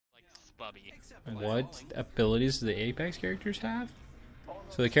Bubby. What abilities do the Apex characters have?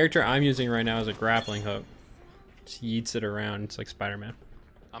 So the character I'm using right now is a grappling hook. Just yeets it around. It's like Spider-Man.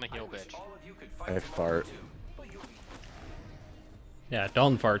 I'm a heel bitch. I fart. Yeah,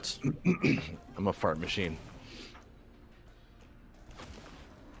 Dalton farts. I'm a fart machine.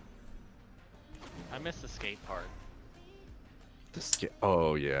 I missed the skate part.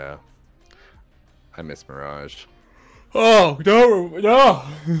 Oh yeah. I miss Mirage. Oh no, no!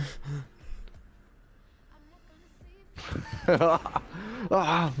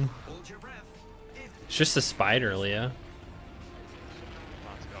 Ah. It's just a spider, Leah.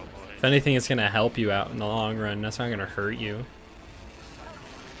 Let's go, boys. If anything, it's gonna help you out in the long run. That's not gonna hurt you.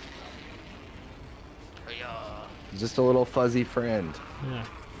 Just a little fuzzy friend. Yeah.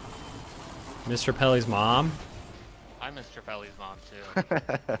 Mr. Pelly's mom. I'm Mr. Pelly's mom too.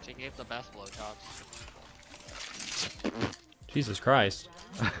 She gave the best blowjobs. Jesus Christ.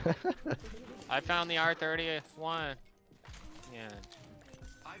 I found the R31. Yeah.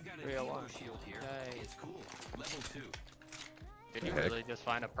 I've got a Real Evo one. shield here. Yay. It's cool. Level 2. Did you Heck. really just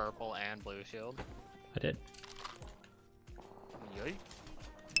find a purple and blue shield? I did. Yay.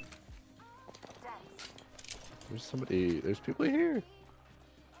 There's somebody. There's people here.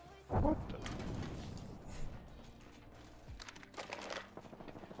 What?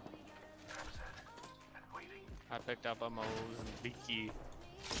 I picked up a Mozambique.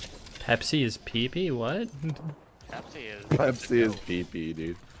 Pepsi is pee-pee? What? Pepsi is. Pepsi is PP,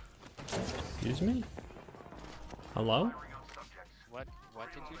 dude. Excuse me? Hello? What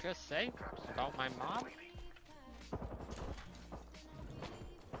did you just say about my mom?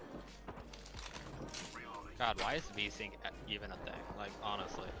 God, why is V-Sync even a thing? Like,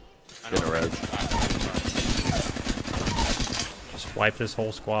 honestly. I Get a res. Just wipe this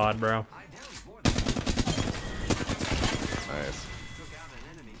whole squad, bro. Nice.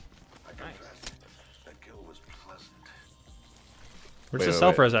 Where's Wait, the wait,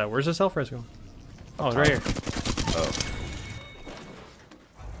 self-res at? Where's the self-res going? Oh, it's right here. Oh.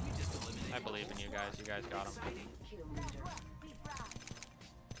 I believe in you guys. You guys got him.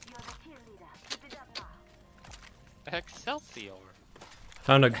 Excelsior.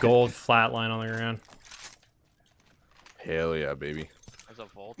 Found a gold flatline on the ground. Hell yeah, baby. There's a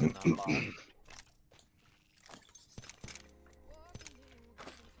volt in that box.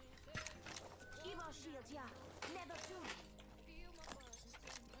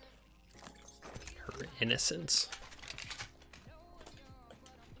 Her innocence.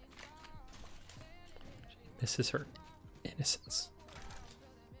 This is her innocence.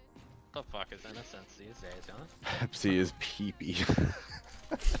 What the fuck is innocence these days, huh? Pepsi is PP.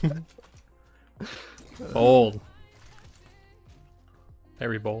 Bold.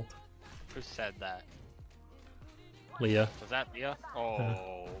 Very bold. Who said that? Leah. Was that Leah?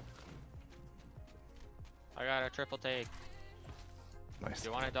 Oh. I got a triple take. Nice. Do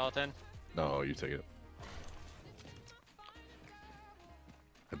you want it, Dalton? No, you take it.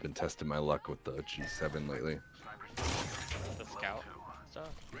 I've been testing my luck with the G7 lately. The scout stuff.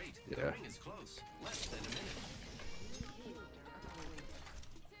 Great. Yeah. The ring is close. Less than a minute.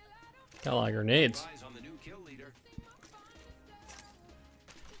 Got a lot of grenades. Eyes on the new kill leader.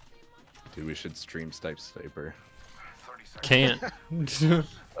 Dude, we should stream Sniper. Can't.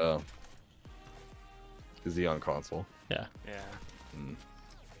 Oh. Is he on console? Yeah. Yeah. Mm.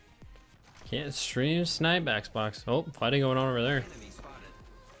 Can't stream snipe Xbox. Oh, fighting going on over there. Enemy spotted.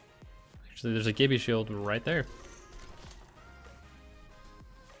 Actually, there's a Gibby shield right there.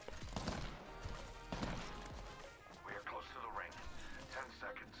 We are close to the ring. 10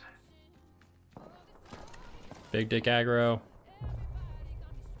 seconds. Big dick aggro.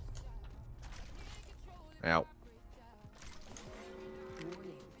 Out.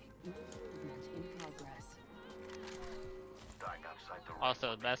 Dying outside the ring.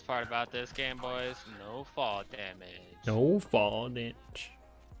 Also, the best part about this game, boys, no fall damage. No fall damage.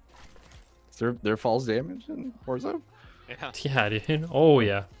 Is there falls damage in Warzone? Yeah. Yeah, dude. Oh,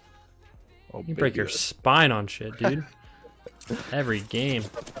 yeah. Oh, You break your baby. spine on shit, dude. Every game.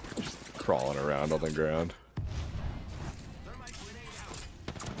 Crawling around on the ground.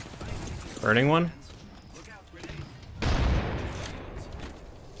 Burning one.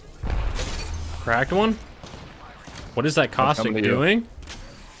 Cracked one. What is that caustic coming to you. doing?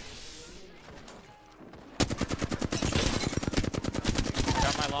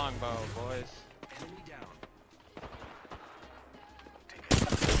 Got my longbow, boys. Enemy down.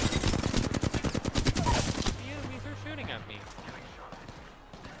 The enemies are shooting at me.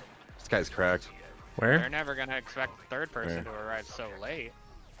 This guy's cracked. Where? They're never gonna expect the third person Where? to arrive so late.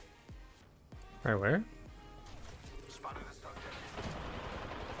 Right, where? Spotted a subject.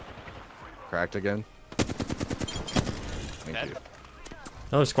 cracked again. Thank Dead. you.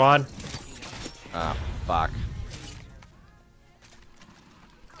 Another squad. Ah, fuck.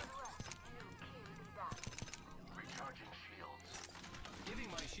 Recharging shields. Giving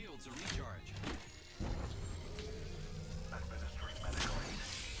my shields a recharge. Administering medical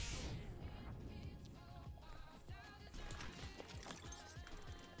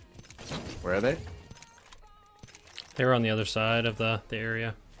aid. Where are they? They were on the other side of the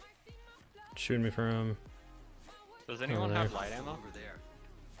area. Shooting me from. Does anyone there. have light ammo? Over there.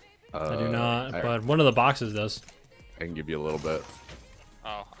 I do not, I but one of the boxes does. can give you a little bit.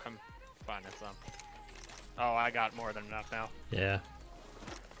 Oh, I'm fine with some. Oh, I got more than enough now. Yeah.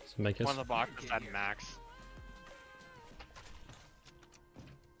 So make us. One of the boxes had max.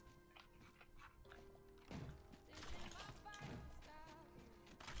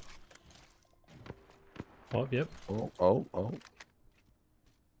 Oh, yep. Oh.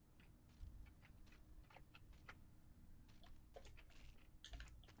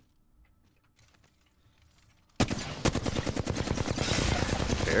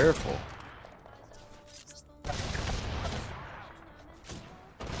 Careful.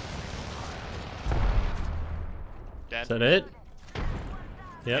 Dead. Is that it?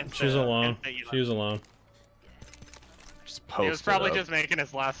 Yep, she was Instant- alone. instant She was alone. Just He was post probably it up. just making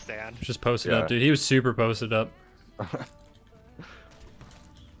his last stand. Just posted Yeah. up, dude. He was super posted up.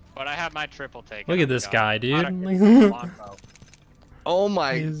 But I have my triple taken. Look at on the this go. guy, dude. Not a longbow. Oh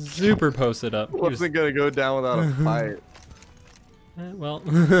my! He's super posted up. He was, Wasn't gonna go down without a fight. well,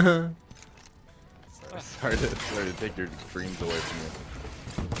 Sorry to take your dreams away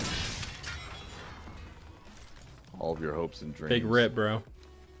from you. All of your hopes and dreams. big rip, bro.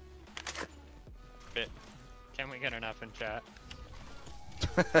 Bit. Can we get enough in chat?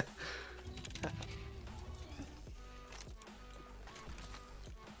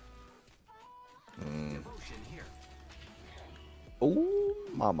 Devotion here. Oh,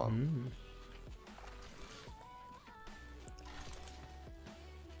 mama. Mm.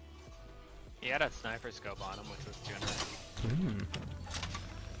 He had a sniper scope on him, which was generous.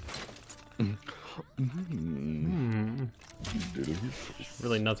 Mm.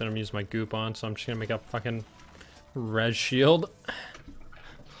 Really nothing I'm using my goop on, so I'm just gonna make a fucking red shield.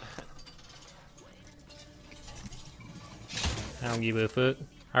 I don't give a foot.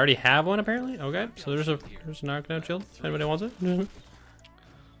 I already have one apparently. Okay, so there's a knockdown shield. If anybody wants it. And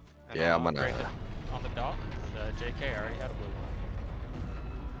Yeah, I'll I'm gonna- upgrade it on the dot. JK already had a blue one.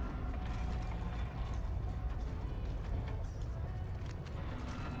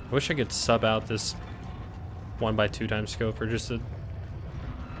 I wish I could sub out this 1x2 times scope for just a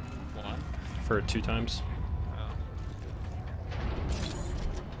One. for 2 times. Oh.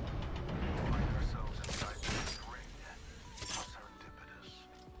 Find ourselves inside the next ring. How serendipitous.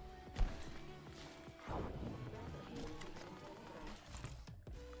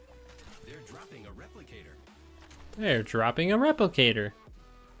 They're dropping a replicator. They're dropping a replicator.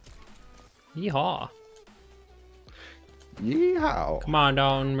 Yeehaw. Yeehaw. Come on,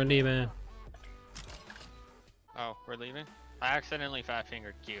 Dalton, we're leaving. Oh, we're leaving? I accidentally fat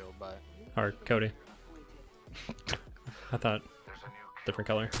fingered Q, but Or Cody. I thought There's a new different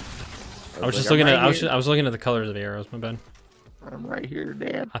color. I I was just like, looking I'm at right here. I was looking at the colors of the arrows, my bad. I'm right here,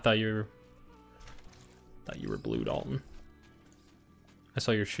 Dad. I thought you were blue, Dalton. I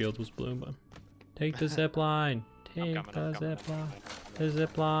saw your shield was blue, but take the zip line. Take coming, the I'm coming, zip I'm line. coming. The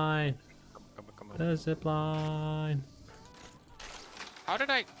zip line. Come on. The zip line. How did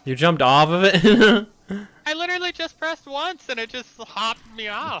I? You jumped off of it? I literally just pressed once and it just hopped me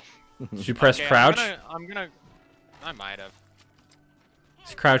off. Did you press Okay, crouch? I'm gonna. I might have.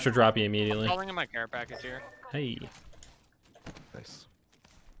 Crouch will drop you immediately. Calling in my care package here. Hey, Nice.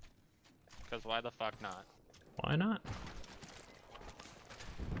 Because why the fuck not? why not?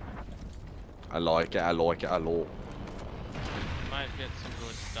 I like it. I like it. I like. Might get some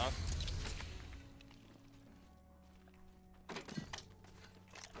good stuff.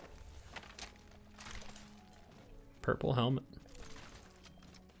 Purple helmet.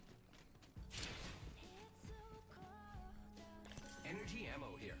 Energy ammo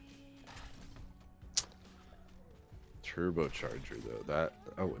here. Turbocharger though, that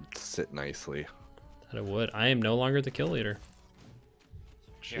would sit nicely. That it would. I am no longer the kill leader.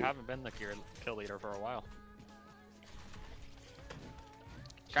 You Shoot. haven't been the kill leader for a while.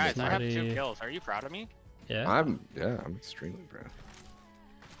 Guys, I have 2 Somebody- kills. Are you proud of me? Yeah. I'm extremely proud.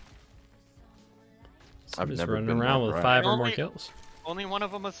 I've Just never running been around that with bright. 5 or more Only- kills. Only one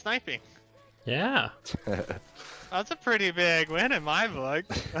of them was sniping. Yeah, That's a pretty big win in my book.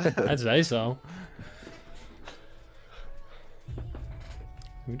 I'd say so.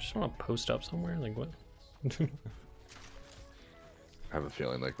 We just want to post up somewhere? Like what? I have a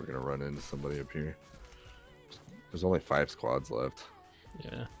feeling like we're gonna run into somebody up here. There's only 5 squads left.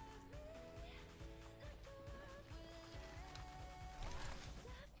 Yeah.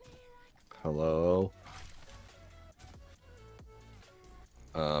 Hello.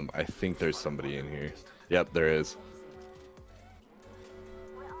 I think there's somebody in here. Yep, there is.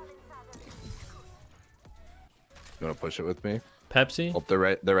 You wanna push it with me? Pepsi? Oh, they're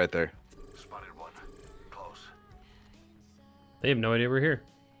right there. Spotted one. Close. They have no idea we're here.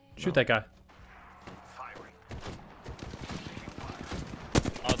 Shoot that guy. Firing.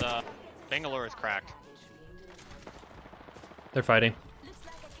 Oh, the Bangalore is cracked. They're fighting. Looks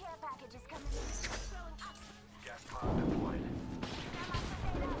like a care package is coming in. Throwing up. Gas pod deployed.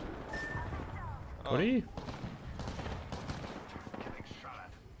 What are you? Getting shot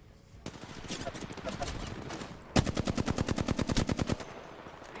at.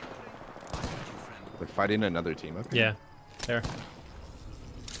 They're fighting another team up here. Yeah. There.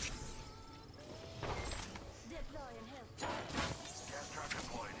 Deploying help. Gas trap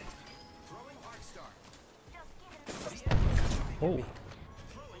deployed. Throwing Arc Star. Just giving Oh.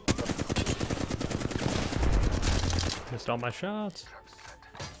 Missed all my shots. Trap set.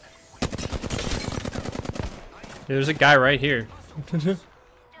 There's a guy right here. just giving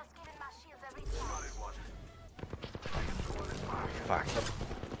my shields a recharge. Spotted one. Fuck.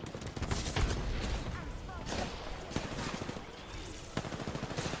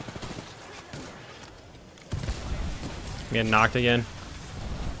 I'm getting knocked again.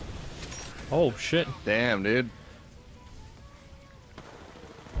 Oh shit. Damn, dude.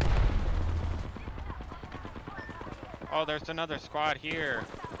 Oh, there's another squad here.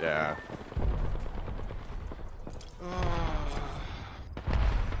 Yeah.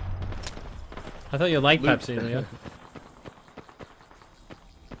 I thought you liked Luke. Pepsi, Leo.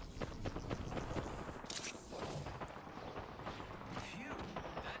 Phew,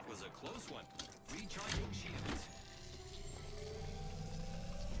 that was a close one. Recharging shields.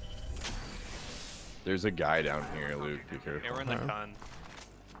 There's a guy down here, Luke. Be careful. They were in the Alright. con.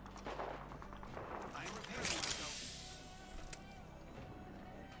 I'm repairing myself.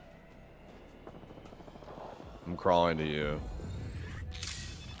 I'm crawling to you.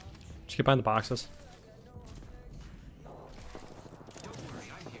 Just get behind the boxes. Don't worry,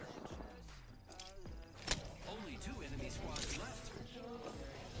 I'm here. Only 2 enemy squads left.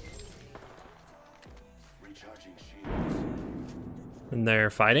 Recharging shields. And they're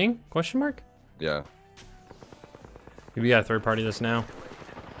fighting? Question mark? Yeah. We gotta third party this now.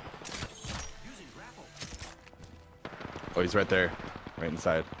 Using grapple. Oh, he's right there. Right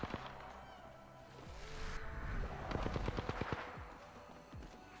inside.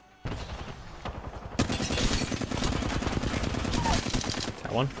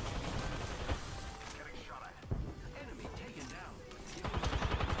 That one. Getting shot at. Enemy taken down.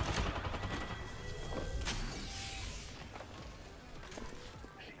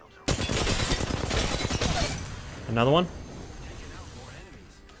 Shields are Another one. Taking out more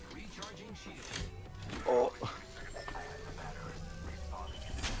enemies. Recharging shields. Oh.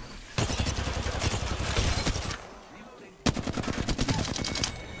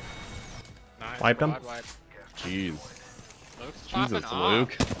 Nice. Wiped 'em. Squad wipe. Jeez. Luke's popping Jesus, off.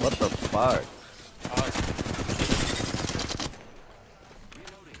 Luke. What the fuck? Oh,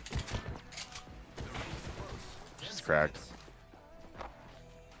 Reloading. She's cracked.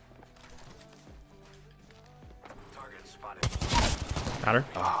 target spotted. Got her.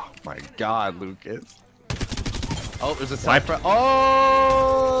 Oh my god, Lucas. Oh, there's a Wiped. sniper.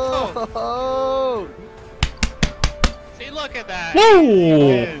 Oh! see, look at that.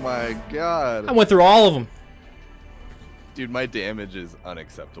 Whoa! Oh my I god. went through all of them. Dude, my damage is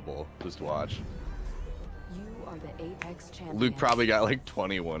unacceptable. Just watch. You are the Apex champion. Luke probably got like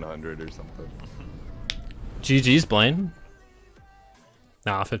 2100 or something. GG's Blaine.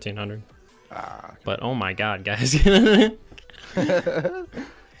 Nah, 1500. Ah. But oh my god, guys. Can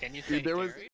you say Dude, there was- Gary?